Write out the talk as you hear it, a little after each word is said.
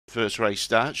First race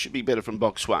start. Should be better from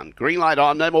box 1. Green light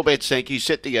on. No more bets, thank you.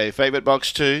 Set to go. Favourite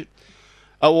box 2.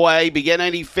 Away, began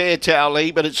only fair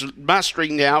Towley, but it's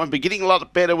mustering now and beginning a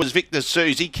lot better was Victor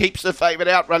Susie. Keeps the favourite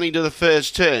out running to the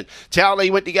first turn.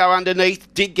 Towley went to go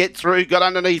underneath, did get through, got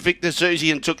underneath Victor Susie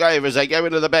and took over as they go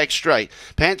into the back straight.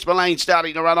 Pants Mullane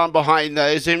starting to run on behind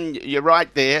those, and you're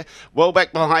right there. Well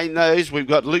back behind those, we've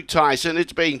got Luke Tyson.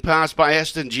 It's being passed by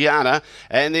Aston Gianna,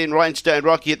 and then Rhinestone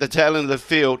Rocky at the tail end of the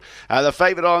field. The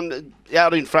favourite on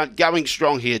out in front, going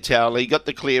strong here, Towley. Got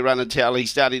the clear run, and Towley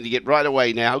starting to get right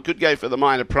away now. Could go for the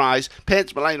minor prize.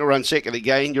 Pants Mullane will run second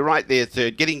again. You're right there,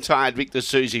 third. Getting tired, Victor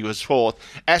Susie was fourth.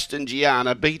 Aston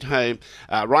Gianna beat home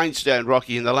Rhinestone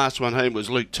Rocky, and the last one home was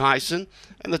Luke Tyson.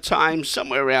 And the time,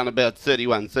 somewhere around about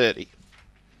 31:30.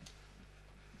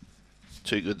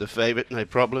 Too good the favourite, no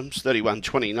problems.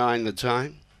 31:29 the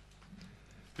time.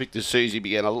 Victor Susie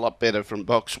began a lot better from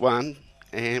box 1.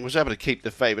 And was able to keep the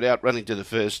favourite out running to the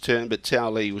first turn, but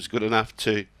Towley was good enough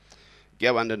to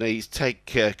go underneath, take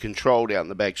control down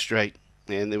the back straight,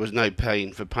 and there was no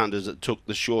pain for punters that took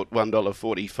the short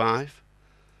 $1.45.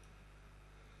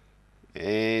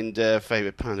 And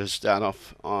favourite punters start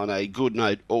off on a good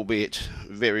note, albeit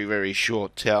very, very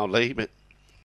short, Towley, but